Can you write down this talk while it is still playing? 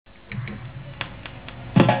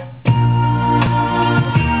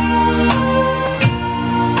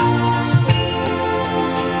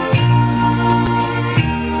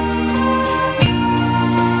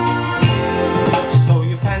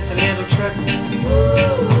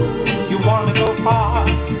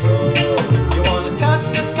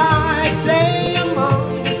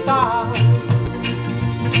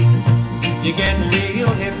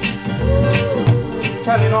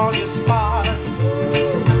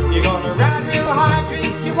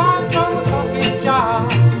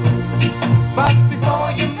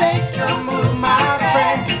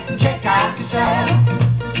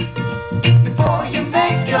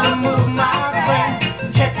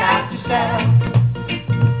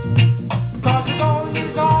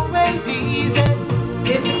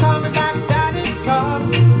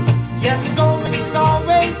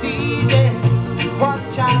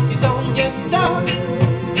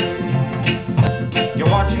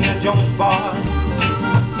Daniel Jones boy,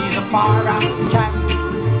 he's a far out cat.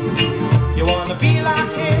 You wanna be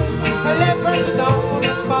like him, a leopard on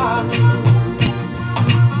the spot.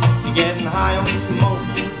 You're getting high on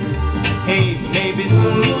smoke, hey, maybe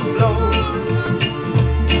soon you'll blow.